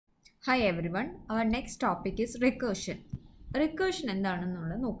Hi everyone, our next topic is recursion. Recursion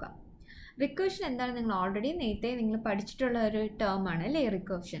എന്താണെന്നുള്ളത് നോക്കാം. Recursion എന്താണ് നിങ്ങൾ ഓൾറെഡി നേരത്തെ നിങ്ങൾ പഠിച്ചിട്ടുള്ള ഒരു ടേം ആണ് അല്ലേ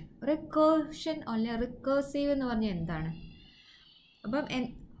recursion. Recursion അല്ലെ റിക്കേഴ്സീവ് എന്ന് പറഞ്ഞാൽ എന്താണ്? അപ്പം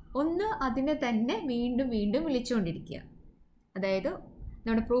ഒന്ന് അതിനെ തന്നെ വീണ്ടും വീണ്ടും വിളിച്ചുകൊണ്ടിരിക്കുക. അതായത്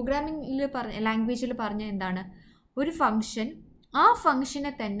നമ്മുടെ പ്രോഗ്രാമിംഗിൽ ലാംഗ്വേജിൽ പറഞ്ഞ എന്താണ്? ഒരു ഫംഗ്ഷൻ ആ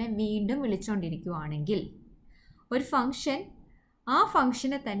ഫംഗ്ഷനെ തന്നെ വീണ്ടും വിളിച്ചുകൊണ്ടിരിക്കുകയാണെങ്കിൽ ഒരു ഫംഗ്ഷൻ ആ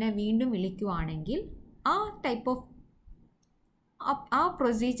ഫംഗ്ഷനെ തന്നെ വീണ്ടും വിളിക്കുകയാണെങ്കിൽ ആ ടൈപ്പ് ഓഫ് ആ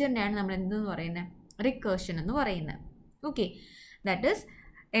പ്രൊസീജിയറിനെയാണ് നമ്മൾ എന്തെന്ന് പറയുന്നത് റിക്കേർഷൻ എന്ന് പറയുന്നത്. Okay, that is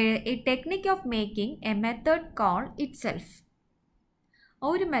A technique of making A method call it self.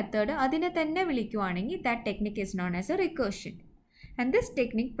 ഒരു മെത്തേഡ് അതിനെ തന്നെ വിളിക്കുകയാണെങ്കിൽ that technique is known as A recursion. And this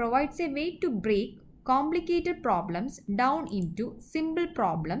technique provides a way to break complicated problems down into simple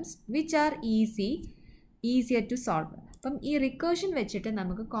problems which are easier to solve. അപ്പം ഈ recursion വെച്ചിട്ട്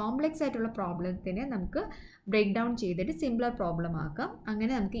നമുക്ക് complex ആയിട്ടുള്ള പ്രോബ്ലത്തിനെ നമുക്ക് ബ്രേക്ക് ഡൗൺ ചെയ്തിട്ട് സിംപ്ലർ പ്രോബ്ലം ആക്കാം.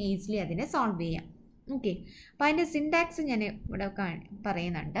 അങ്ങനെ നമുക്ക് ഈസിലി അതിനെ സോൾവ് ചെയ്യാം. ഓക്കെ, അപ്പോൾ അതിൻ്റെ സിൻടാക്സ് ഞാൻ ഇവിടെ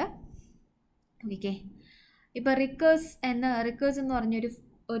പറയുന്നുണ്ട്. ഓക്കെ, ഇപ്പോൾ റിക്കേഴ്സ് എന്ന്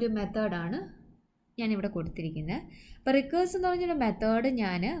പറഞ്ഞൊരു മെത്തേഡാണ് ഞാനിവിടെ കൊടുത്തിരിക്കുന്നത്. അപ്പോൾ റിക്കേഴ്സ് എന്ന് പറഞ്ഞൊരു മെത്തേഡ്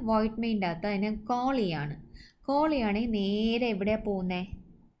ഞാൻ വോയിഡ് മെയിൻ്റെ അകത്ത് അതിനെ കോൾ ചെയ്യുകയാണെങ്കിൽ നേരെ എവിടെയാണ്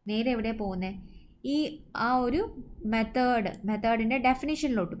പോകുന്നത്? ഈ ആ ഒരു മെത്തേഡിൻ്റെ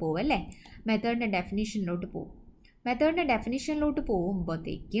ഡെഫിനിഷനിലോട്ട് പോകും അല്ലേ? മെത്തേഡിൻ്റെ ഡെഫിനിഷനിലോട്ട്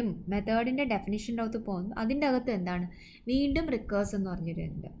പോകുമ്പോഴത്തേക്കും അതിൻ്റെ അകത്ത് എന്താണ് വീണ്ടും റിക്കേഴ്സ് എന്ന്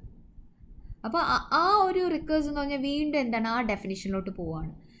പറഞ്ഞിട്ടുണ്ട്. അപ്പോൾ ആ ഒരു റിക്കേഴ്സ് എന്ന് പറഞ്ഞാൽ വീണ്ടും എന്താണ് ആ ഡെഫിനിഷനിലോട്ട്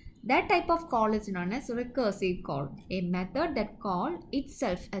പോവുകയാണ്. That type of call is known as recursive call. A method that call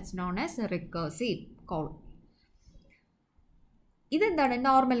itself is known as a recursive call. ഇതെന്താണ്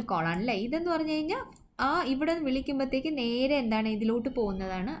നോർമൽ കോൾ ആണല്ലേ? ഇതെന്ന് പറഞ്ഞു കഴിഞ്ഞാൽ ഇവിടെ വിളിക്കുമ്പോഴത്തേക്ക് നേരെ എന്താണ് ഇതിലോട്ട്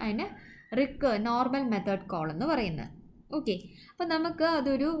പോകുന്നതാണ് അതിന് നോർമൽ മെത്തേഡ് കോൾ എന്ന് പറയുന്നത്. ഓക്കെ, അപ്പോൾ നമുക്ക്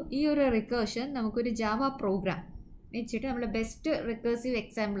ഈ ഒരു റിക്കേർഷൻ നമുക്കൊരു ജാവ പ്രോഗ്രാം വെച്ചിട്ട് നമ്മൾ ബെസ്റ്റ് റിക്കേർസീവ്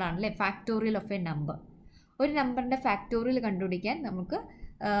എക്സാമ്പിൾ ആണല്ലേ ഫാക്ടോറിയൽ ഓഫ് എ നമ്പർ. ഒരു നമ്പറിൻ്റെ ഫാക്ടോറിയൽ കണ്ടുപിടിക്കാൻ നമുക്ക്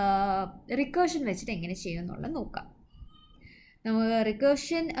റിക്കേർഷൻ വെച്ചിട്ട് എങ്ങനെ ചെയ്യുമെന്നുള്ളത് നോക്കാം. നമുക്ക്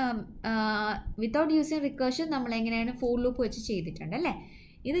റിക്കേർഷൻ വിത്തൗട്ട് യൂസിങ് റിക്കേർഷൻ നമ്മൾ എങ്ങനെയാണ് ഫോർ ലൂപ്പ് വെച്ച് ചെയ്തിട്ടുണ്ട് അല്ലേ?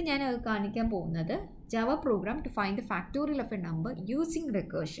 ഇത് ഞാൻ കാണിക്കാൻ പോകുന്നത് Java program to find the factorial of A number using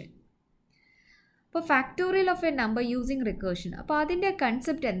recursion. അപ്പോൾ factorial of A number using recursion, അപ്പോൾ അതിൻ്റെ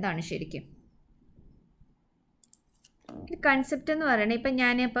കൺസെപ്റ്റ് എന്താണ് ശരിക്കും? കൺസെപ്റ്റ് എന്ന് പറയുന്നത് ഇപ്പം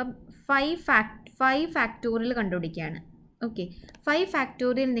ഞാനിപ്പം 5 ഫാക്ടോറിയൽ കണ്ടുപിടിക്കുകയാണ്. ഓക്കെ, 5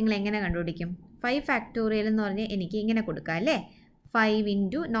 ഫാക്ടോറിയൽ നിങ്ങൾ എങ്ങനെ കണ്ടുപിടിക്കും? 5 ഫാക്ടോറിയൽ എന്ന് പറഞ്ഞാൽ എനിക്ക് ഇങ്ങനെ കൊടുക്കാം അല്ലേ? 5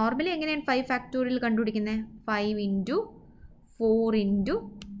 ഇൻറ്റു നോർമലി എങ്ങനെയാണ് 5 ഫാക്ടോറിയൽ കണ്ടുപിടിക്കുന്നത്? 5 into 4 into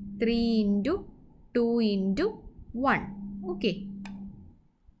 3 into 2 into 1.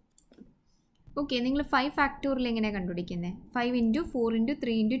 Okay, നിങ്ങൾ 5 ഫാക്ടോറിയൽ എങ്ങനെയാണ് കണ്ടുപിടിക്കുന്നത്? 5 ഇൻറ്റു 4 ഇൻറ്റു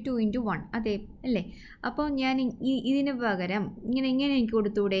 3 ഇൻറ്റു 2 ഇൻറ്റു 1 അതെ അല്ലേ? അപ്പോൾ ഞാൻ ഇതിന് പകരം ഇങ്ങനെ എനിക്ക്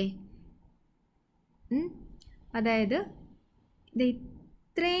കൊടുത്തൂടെ? അതായത്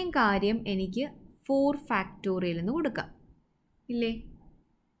ഇത്രയും കാര്യം എനിക്ക് 4 ഫാക്ടോറിയൽ എന്ന് കൊടുക്കാം ഇല്ലേ?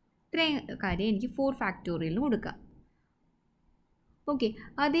 ഇത്രയും കാര്യം എനിക്ക് 4 ഫാക്ടോറിയലിന് കൊടുക്കാം. ഓക്കെ,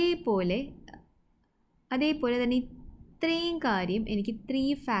 അതേപോലെ തന്നെ ഇത്രയും കാര്യം എനിക്ക്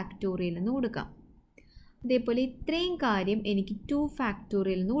 3 ഫാക്ടോറിയൽ എന്ന് കൊടുക്കാം. അതേപോലെ ഇത്രയും കാര്യം എനിക്ക് 2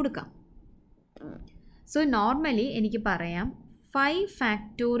 ഫാക്ടോറിയൽ എന്ന് കൊടുക്കാം. സോ നോർമലി എനിക്ക് പറയാം 5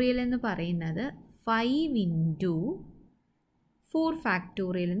 ഫാക്ടോറിയൽ എന്ന് പറയുന്നത് 5 ഇൻറ്റു 4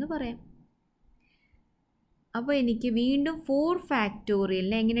 ഫാക്ടോറിയൽ എന്ന് പറയാം. അപ്പോൾ എനിക്ക് വീണ്ടും 4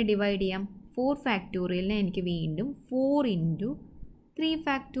 ഫാക്ടോറിയലിനെ എങ്ങനെ ഡിവൈഡ് ചെയ്യാം? 4 ഫാക്ടോറിയലിനെ എനിക്ക് വീണ്ടും 4 ഇൻറ്റു 3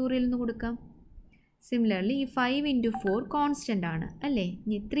 ഫാക്ടോറിയൽ എന്ന് കൊടുക്കാം. സിമിലർലി ഈ 5 ഇൻറ്റു 4 കോൺസ്റ്റൻ്റ് ആണ് അല്ലേ?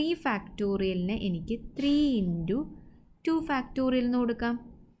 ഇനി 3 ഫാക്ടോറിയലിനെ എനിക്ക് 3 ഇൻറ്റു 2 ഫാക്ടോറിയൽ എന്ന് കൊടുക്കാം.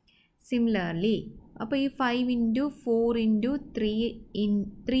 സിമിലർലി അപ്പോൾ ഈ 5 ഇൻറ്റു 4 ഇൻറ്റു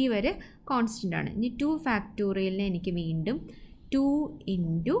 3 വരെ കോൺസ്റ്റൻ്റ് ആണ്. ഇനി 2 ഫാക്ടോറിയലിനെ എനിക്ക് വീണ്ടും 2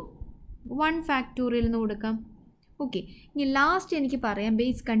 ഇൻറ്റു 1 ഫാക്ടോറിയൽ എന്ന് കൊടുക്കാം. ഓക്കെ, ഇനി ലാസ്റ്റ് എനിക്ക് പറയാം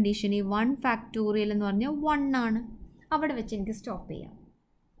ബേസ് കണ്ടീഷൻ ഈ 1 ഫാക്ടോറിയൽ എന്ന് പറഞ്ഞാൽ 1 ആണ്. അവിടെ വെച്ച് എനിക്ക് സ്റ്റോപ്പ് ചെയ്യാം.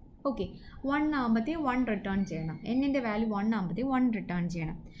 ഓക്കെ, 1 ആകുമ്പോഴത്തേക്കും 1 റിട്ടേൺ ചെയ്യണം. എന്നിൻ്റെ വാല്യൂ 1 ആകുമ്പോഴത്തേക്കും 1 റിട്ടേൺ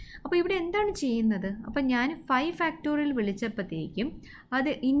ചെയ്യണം. അപ്പോൾ ഇവിടെ എന്താണ് ചെയ്യുന്നത്? അപ്പം ഞാൻ 5 ഫാക്ടോറിയൽ വിളിച്ചപ്പോഴത്തേക്കും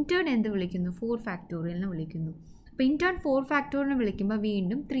അത് ഇൻറ്റേൺ എന്ത് വിളിക്കുന്നു? 4 ഫാക്ടോറിയലിനെ വിളിക്കുന്നു. അപ്പോൾ ഇൻറ്റേൺ 4 ഫാക്ടോറിയലിനെ വിളിക്കുമ്പോൾ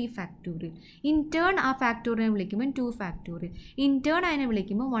വീണ്ടും 3 ഫാക്ടോറിയൽ. ഇൻറ്റേൺ ആ ഫാക്ടോറിയലിനെ വിളിക്കുമ്പോൾ 2 ഫാക്ടോറിയൽ. ഇൻറ്റേൺ അതിനെ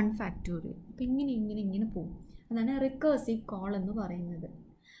വിളിക്കുമ്പോൾ 1 ഫാക്ടോറിയൽ. അപ്പോൾ ഇങ്ങനെ പോകും. അതാണ് റിക്കേർസീവ് കോൾ എന്ന് പറയുന്നത്.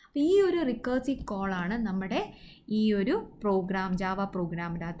 അപ്പോൾ ഈ ഒരു റിക്കേർസീവ് കോളാണ് നമ്മുടെ ഈ ഒരു ജാവ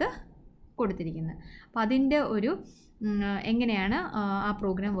പ്രോഗ്രാമിൻ്റെ അകത്ത് കൊടുത്തിരിക്കുന്നത്. അപ്പോൾ അതിൻ്റെ ഒരു എങ്ങനെയാണ് ആ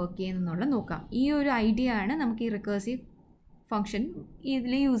പ്രോഗ്രാം വർക്ക് ചെയ്യുന്നതെന്നുള്ളത് നോക്കാം. ഈ ഒരു ഐഡിയ ആണ് നമുക്ക് ഈ റിക്കേഴ്സീവ് ഫംഗ്ഷൻ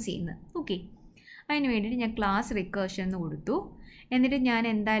ഇതിൽ യൂസ് ചെയ്യുന്നത്. ഓക്കെ, അതിന് വേണ്ടിയിട്ട് ഞാൻ ക്ലാസ് റിക്കേർഷൻ എന്ന് കൊടുത്തു. എന്നിട്ട് ഞാൻ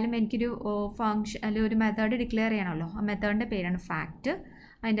എന്തായാലും എനിക്കൊരു ഫംഗ്ഷൻ അല്ലെങ്കിൽ ഒരു മെത്തേഡ് ഡിക്ലെയർ ചെയ്യണമല്ലോ. ആ മെത്തേഡിൻ്റെ പേരാണ് ഫാക്റ്റ്.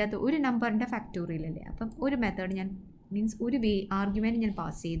 അതിൻ്റെ അകത്ത് ഒരു നമ്പറിൻ്റെ ഫാക്ടോറിയൽ അല്ലേ, അപ്പം ഒരു മെത്തേഡ് ഞാൻ മീൻസ് ഒരു ആർഗ്യുമെൻറ്റ് ഞാൻ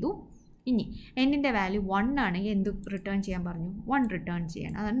പാസ് ചെയ്തു. ഇനി എന്നിൻ്റെ വാല്യൂ 1 ആണെങ്കിൽ എന്ത് റിട്ടേൺ ചെയ്യാൻ പറഞ്ഞു? 1 റിട്ടേൺ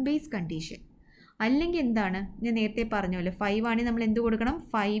ചെയ്യണം. അതാണ് ബേസ് കണ്ടീഷൻ. അല്ലെങ്കിൽ എന്താണ്, ഞാൻ നേരത്തെ പറഞ്ഞല്ലോ 5 ആണെങ്കിൽ നമ്മൾ എന്ത് കൊടുക്കണം?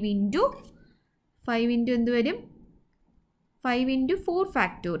 5 ഇൻറ്റു എന്ത് വരും? 5 ഇൻറ്റു 4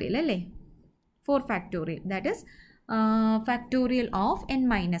 ഫാക്ടോറിയൽ അല്ലേ, 4 factorial, that is factorial of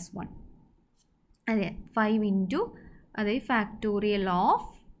n-1. അതെ, 5 ഇൻറ്റു അതായത് ഫാക്ടോറിയൽ ഓഫ്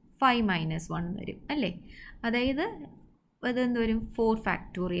 5 - 1 വരും അല്ലേ. അതായത് അതെന്ത് വരും? 4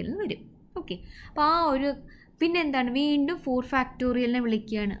 ഫാക്ടോറിയൽ എന്ന് വരും. ഓക്കെ, അപ്പോൾ ആ ഒരു പിന്നെ എന്താണ്, വീണ്ടും 4 ഫാക്ടോറിയലിനെ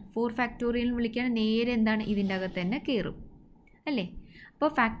വിളിക്കുകയാണ്. 4 ഫാക്ടോറിയലിനെ വിളിക്കുകയാണ്, നേരെ എന്താണ് ഇതിൻ്റെ അകത്ത് തന്നെ കയറും അല്ലേ. അപ്പോൾ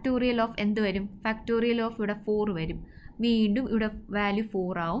ഫാക്ടോറിയൽ ഓഫ് എന്ത് വരും? ഫാക്ടോറിയൽ ഓഫ് ഇവിടെ 4 വരും. വീണ്ടും ഇവിടെ വാല്യൂ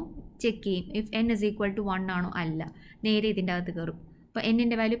 4 ആവും. ചെക്ക് ചെയ്യും ഇഫ് n=1 ആണോ, അല്ല, നേരെ ഇതിൻ്റെ അകത്ത് കയറും. അപ്പോൾ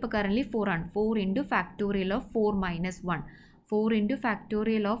എന്നിൻ്റെ വാല്യൂ ഇപ്പോൾ കറൻറ്റ്ലി 4 ആണ്. 4 into factorial of 4 - 1, 4 into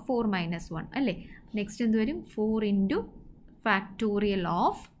factorial of 4 - 1 അല്ലേ. നെക്സ്റ്റ് എന്ത് വരും? 4 into factorial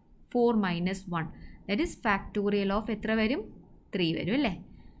of 4 - 1, that is factorial of എത്ര വരും? 3 വരും അല്ലേ.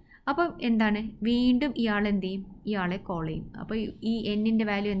 അപ്പം എന്താണ്, വീണ്ടും ഇയാൾ എന്ത് ചെയ്യും? ഇയാളെ കോൾ ചെയ്യും. അപ്പോൾ ഈ എന്നിൻ്റെ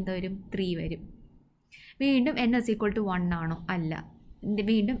വാല്യൂ എന്താ വരും? 3 വരും. വീണ്ടും n=1 ആണോ, അല്ല,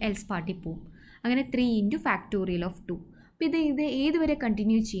 വീണ്ടും എൽസ് പാർട്ടി പോവും. അങ്ങനെ 3 ഇൻറ്റു ഫാക്ടോറിയൽ ഓഫ് 2. അപ്പോൾ ഇത് ഏതുവരെ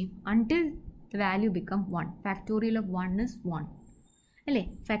കണ്ടിന്യൂ ചെയ്യും? Until the value become 1. Factorial of 1 is 1 അല്ലേ,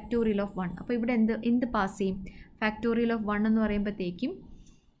 ഫാക്ടോറിയൽ ഓഫ് 1. അപ്പോൾ ഇവിടെ എന്ത് പാസ് ചെയ്യും? ഫാക്ടോറിയൽ ഓഫ് 1 എന്ന് പറയുമ്പോഴത്തേക്കും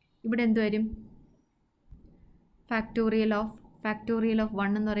ഇവിടെ എന്ത് വരും? ഫാക്ടോറിയൽ ഓഫ്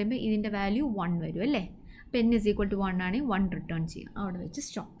 1 എന്ന് പറയുമ്പോൾ ഇതിൻ്റെ വാല്യൂ 1 വരും അല്ലേ. അപ്പോൾ n=1 ആണെങ്കിൽ 1 റിട്ടേൺ ചെയ്യും. അവിടെ വെച്ച്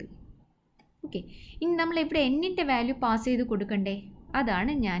സ്റ്റോപ്പ് ചെയ്യും. ഓക്കെ, ഇനി നമ്മൾ ഇവിടെ എന്നിൻ്റെ വാല്യൂ പാസ് ചെയ്ത് കൊടുക്കണ്ടേ?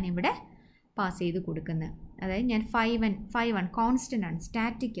 അതാണ് ഞാനിവിടെ പാസ് ചെയ്ത് കൊടുക്കുന്നത്. അതായത് ഞാൻ 5 കോൺസ്റ്റൻ്റ് ആണ്,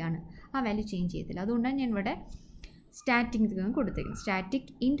 സ്റ്റാറ്റിക് ആണ്, ആ വാല്യൂ ചേഞ്ച് ചെയ്തില്ല. അതുകൊണ്ടാണ് ഞാൻ ഇവിടെ സ്റ്റാറ്റിക് കൊടുത്തേക്കുന്നത്. Static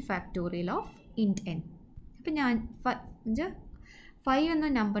ഇൻറ്റ് factorial of ഇൻറ്റ് n. അപ്പോൾ ഞാൻ 5 എന്ന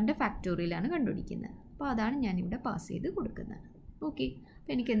നമ്പറിൻ്റെ ഫാക്ടോറിയലാണ് കണ്ടുപിടിക്കുന്നത്. അപ്പോൾ അതാണ് ഞാനിവിടെ പാസ് ചെയ്ത് കൊടുക്കുന്നത്. ഓക്കെ,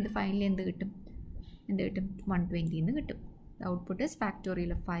 അപ്പോൾ എനിക്ക് ഫൈനലി എന്ത് കിട്ടും? 120 എന്ന് കിട്ടും. The output is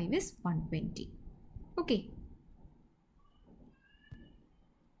factorial of 5 is 120. Okay.